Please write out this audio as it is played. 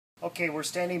Okay, we're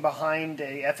standing behind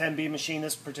a FMB machine.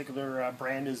 This particular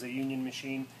brand is a Union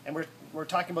machine, and we're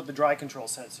talking about the dry control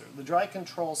sensor. The dry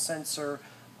control sensor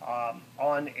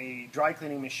on a dry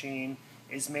cleaning machine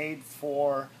is made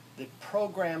for the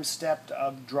program step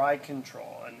of dry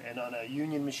control, and on a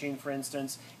Union machine, for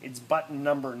instance, it's button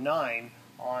number 9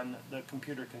 on the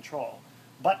computer control.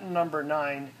 Button number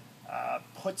 9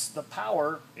 puts the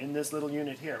power in this little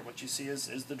unit here. What you see is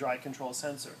the dry control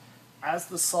sensor. As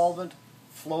the solvent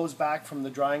flows back from the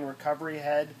drying recovery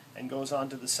head and goes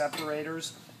onto the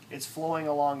separators, it's flowing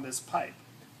along this pipe.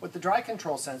 What the dry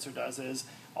control sensor does is,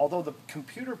 although the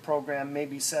computer program may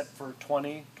be set for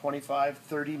 20, 25,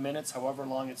 30 minutes, however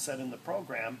long it's set in the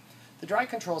program, the dry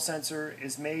control sensor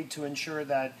is made to ensure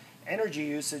that energy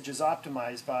usage is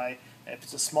optimized by if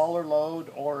it's a smaller load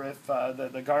or if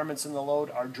the garments in the load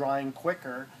are drying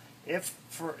quicker.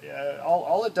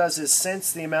 All it does is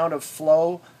sense the amount of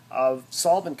flow of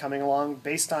solvent coming along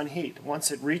based on heat. Once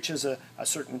it reaches a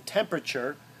certain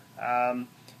temperature,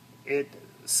 it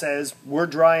says we're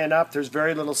dry enough, there's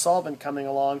very little solvent coming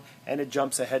along, and it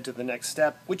jumps ahead to the next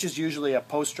step, which is usually a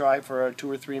post-dry for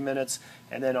 2 or 3 minutes,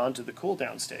 and then on to the cool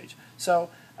down stage. So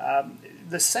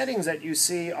the settings that you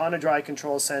see on a dry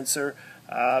control sensor,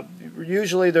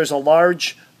 usually there's a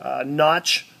large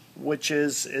notch which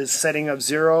is setting of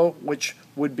 0, which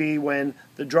would be when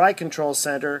the dry control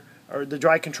center or the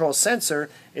dry control sensor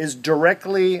is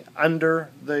directly under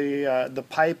the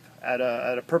pipe at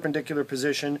a perpendicular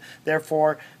position.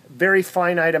 Therefore, very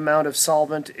finite amount of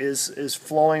solvent is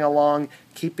flowing along,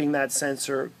 keeping that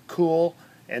sensor cool,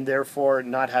 and therefore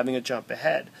not having it jump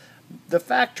ahead. The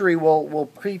factory will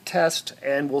pre-test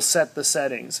and will set the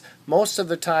settings. Most of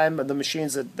the time, the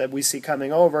machines that we see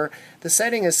coming over, the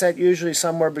setting is set usually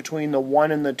somewhere between the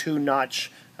 1 and the 2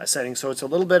 notch setting, so it's a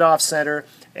little bit off center,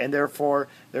 and therefore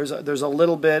there's a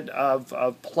little bit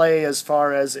of play as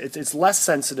far as it's less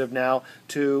sensitive now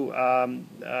to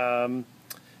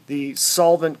the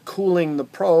solvent cooling the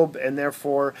probe, and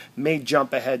therefore may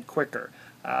jump ahead quicker.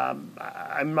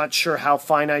 I'm not sure how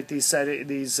finite these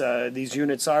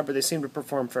units are, but they seem to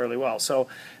perform fairly well. So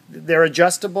they're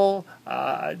adjustable.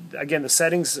 Again, the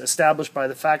settings established by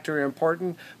the factory are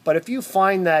important. But if you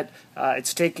find that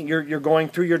you're going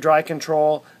through your dry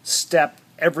control step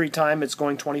every time, it's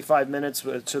going 25 minutes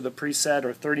to the preset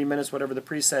or 30 minutes, whatever the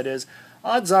preset is,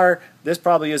 odds are this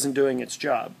probably isn't doing its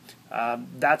job.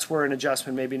 That's where an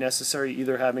adjustment may be necessary,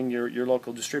 either having your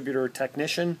local distributor or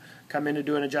technician come in to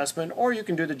do an adjustment, or you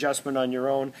can do the adjustment on your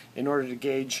own in order to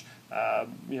gauge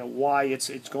why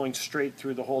it's going straight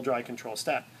through the whole dry control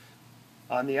step.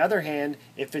 On the other hand,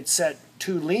 if it's set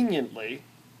too leniently,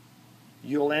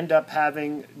 you'll end up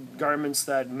having garments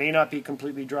that may not be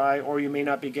completely dry, or you may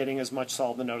not be getting as much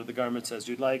solvent out of the garments as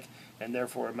you'd like, and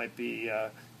therefore it might be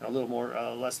a little more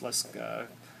less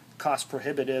cost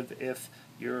prohibitive if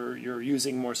you're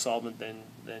using more solvent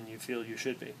than you feel you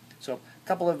should be. So a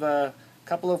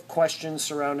couple of questions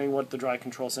surrounding what the dry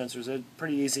control sensor is. A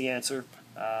pretty easy answer.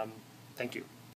 Thank you.